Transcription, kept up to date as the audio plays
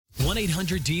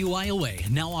1-800-DUIOA,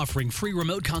 now offering free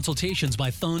remote consultations by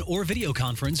phone or video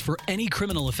conference for any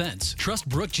criminal offense. Trust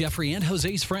Brooke, Jeffrey, and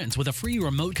Jose's friends with a free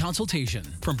remote consultation.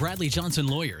 From Bradley Johnson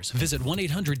Lawyers, visit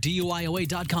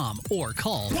 1-800-DUIOA.com or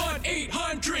call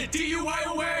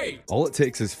 1-800-DUIOA. All it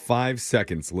takes is 5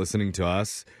 seconds listening to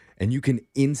us, and you can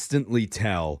instantly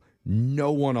tell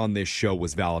no one on this show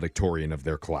was valedictorian of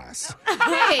their class.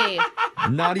 Hey.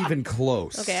 Not even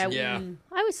close. Okay, I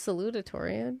was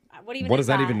salutatorian. What does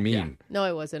that even mean? Yeah. No,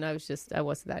 I wasn't. I wasn't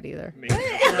that either.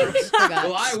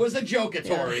 Well, I was a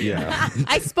jokatorian. Yeah.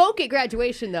 I spoke at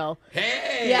graduation, though.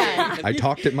 Hey! Yeah. I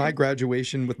talked at my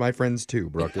graduation with my friends too,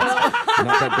 Brooke. It's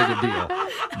not that big a deal.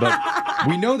 But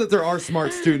we know that there are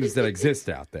smart students that exist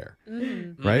out there,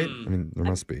 right? I mean, there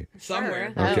must be.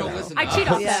 Somewhere. I Don't don't listen I to cheat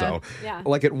us. on that. So, Yeah.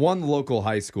 like at one local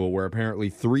high school where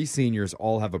apparently 3 seniors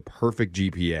all have a perfect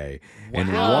GPA,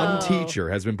 and Wow. one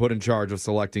teacher has been put in charge of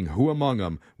selecting who among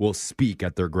them will speak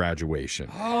at their graduation.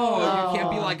 Oh, you can't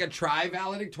be like a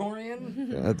tri-valedictorian?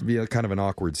 That'd be a kind of an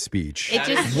awkward speech. It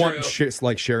just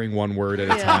Like sharing one word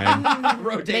at a time.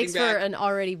 Rotating makes for back. an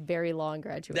already very long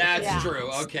graduation. That's true.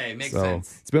 Okay, makes So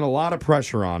sense. it's been a lot of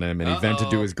pressure on him, and he vented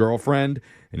to his girlfriend,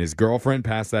 and his girlfriend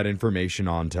passed that information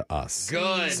on to us.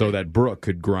 Good. So that Brooke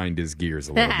could grind his gears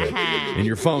a little bit. In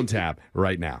your phone tap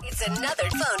right now. It's another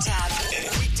phone tap.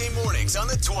 Weekday mornings on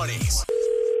the 20s.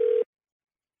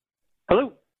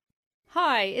 Hello.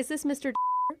 Hi, is this Mr.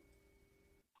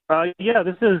 Yeah,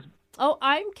 this is. Oh,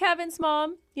 I'm Kevin's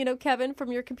mom. You know Kevin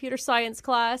from your computer science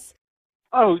class.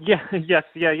 Oh, yeah, yes,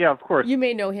 yeah, of course. You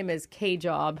may know him as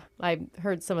K-Job. I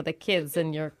heard some of the kids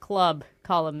in your club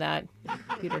call him that.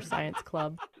 Computer science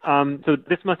club. So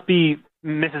this must be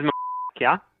Mrs.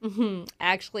 Yeah?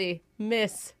 Actually,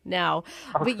 Miss now.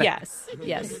 But yes.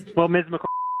 Well, Ms.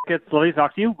 it's lovely to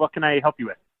talk to you. What can I help you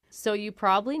with? So you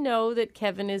probably know that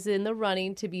Kevin is in the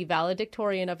running to be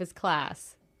valedictorian of his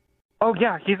class. Oh,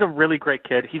 yeah, he's a really great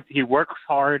kid. He works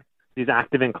hard. He's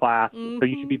active in class, so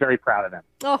you should be very proud of him.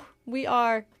 Oh, we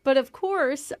are. But of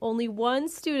course, only one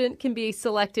student can be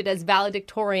selected as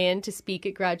valedictorian to speak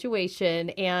at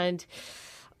graduation. And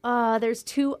there's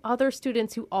 2 other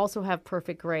students who also have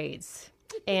perfect grades.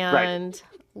 And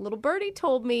little birdie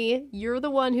told me you're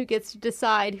the one who gets to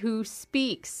decide who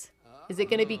speaks. Is it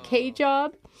going to be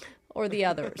K-Job or the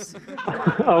others?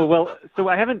 Oh, well, so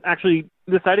I haven't actually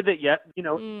decided it yet. You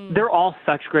know, they're all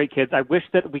such great kids. I wish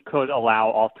that we could allow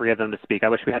all 3 of them to speak. I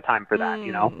wish we had time for that,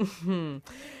 you know?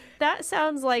 That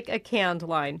sounds like a canned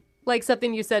line, like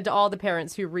something you said to all the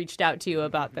parents who reached out to you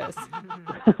about this.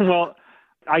 Well,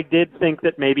 I did think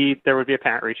that maybe there would be a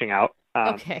parent reaching out.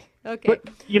 Okay. But,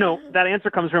 you know, that answer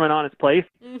comes from an honest place.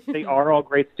 They are all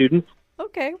great students.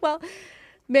 Okay, well,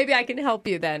 maybe I can help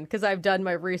you then, because I've done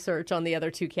my research on the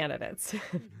other 2 candidates.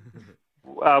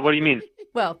 What do you mean?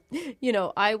 Well, you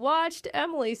know, I watched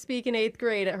Emily speak in 8th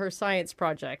grade at her science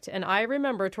project, and I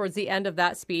remember towards the end of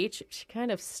that speech, she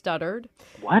kind of stuttered.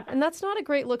 What? And that's not a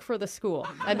great look for the school.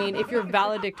 I mean, if your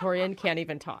valedictorian can't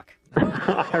even talk.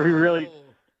 Are we really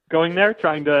going there,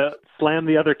 trying to slam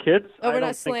the other kids? Oh, we're I not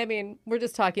don't think- slamming. We're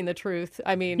just talking the truth.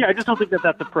 I mean, Yeah, I just don't think that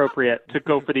that's appropriate to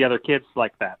go for the other kids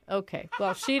like that. okay.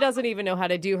 Well, she doesn't even know how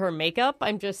to do her makeup.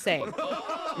 I'm just saying.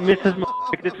 Mrs.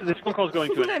 This phone call is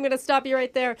going to an I'm end. going to stop you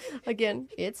right there. Again,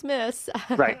 it's Miss.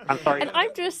 Right, I'm sorry. And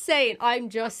I'm just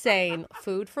saying,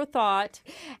 food for thought.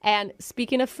 And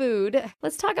speaking of food,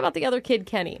 let's talk about the other kid,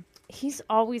 Kenny. He's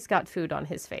always got food on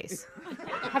his face.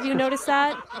 Have you noticed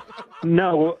that?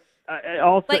 No,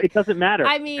 also, Like, it doesn't matter.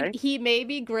 I mean, okay? he may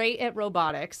be great at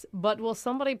robotics, but will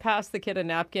somebody pass the kid a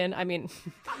napkin? I mean,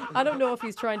 I don't know if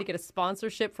he's trying to get a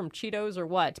sponsorship from Cheetos or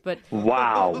what, but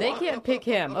Wow. they can't pick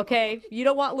him, okay? You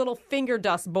don't want little finger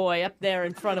dust boy up there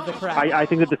in front of the crowd. I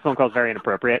think that this phone call is very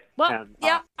inappropriate. Well, and,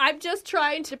 yeah, I'm just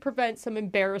trying to prevent some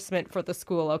embarrassment for the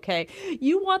school, okay?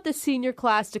 You want the senior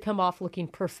class to come off looking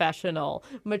professional,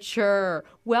 mature,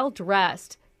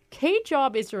 well-dressed.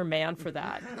 K-Job is your man for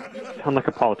that. sound like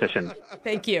a politician.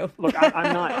 Thank you. Look,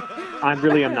 I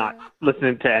really am not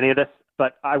listening to any of this,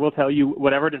 but I will tell you,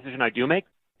 whatever decision I do make,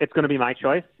 it's going to be my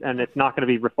choice, and it's not going to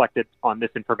be reflected on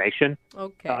this information.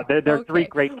 Okay. They're 3 Okay.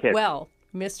 great kids. Well,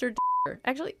 Mr.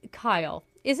 Actually, Kyle.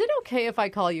 Is it okay if I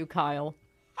call you Kyle?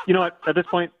 You know what? At this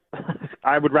point,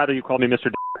 I would rather you call me Mr.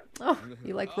 Oh,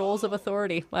 you like roles of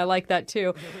authority. I like that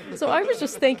too. So I was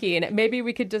just thinking maybe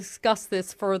we could discuss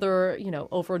this further, you know,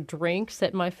 over drinks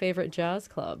at my favorite jazz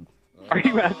club. Are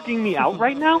you asking me out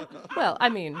right now? Well, I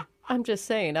mean, I'm just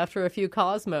saying, after a few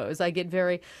Cosmos, I get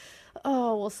very,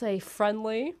 we'll say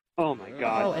friendly. Oh, my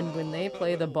God. Oh, and when they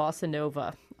play the bossa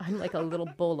nova, I'm like a little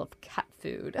bowl of cat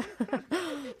food.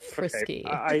 Frisky.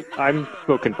 Okay, I'm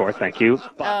spoken for, thank you.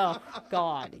 Oh,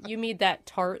 God. You mean that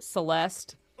tart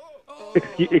Celeste?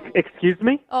 Excuse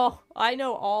me? Oh, I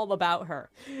know all about her.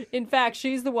 In fact,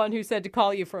 she's the one who said to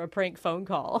call you for a prank phone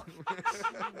call.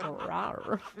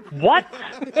 What?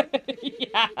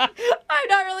 Yeah. I'm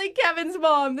not really Kevin's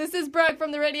mom. This is Brooke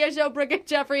from the radio show Brooke and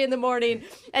Jeffrey in the Morning.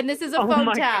 And this is a phone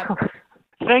my tap. God.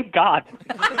 Thank God.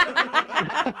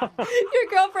 Your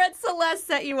girlfriend Celeste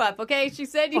set you up, okay? She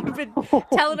said you've been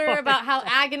telling her about how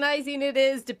agonizing it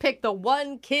is to pick the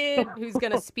one kid who's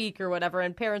going to speak or whatever,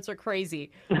 and parents are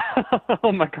crazy.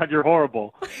 Oh my God, you're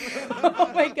horrible.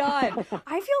 Oh my God.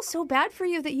 I feel so bad for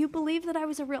you that you believe that I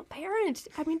was a real parent.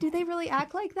 I mean, do they really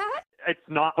act like that? It's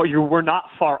not, we're not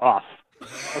far off.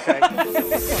 Okay? Wake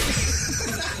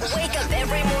up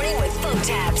every morning with phone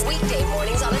taps. Weekday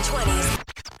mornings on the 20s.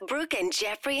 Brooke and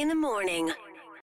Jeffrey in the Morning.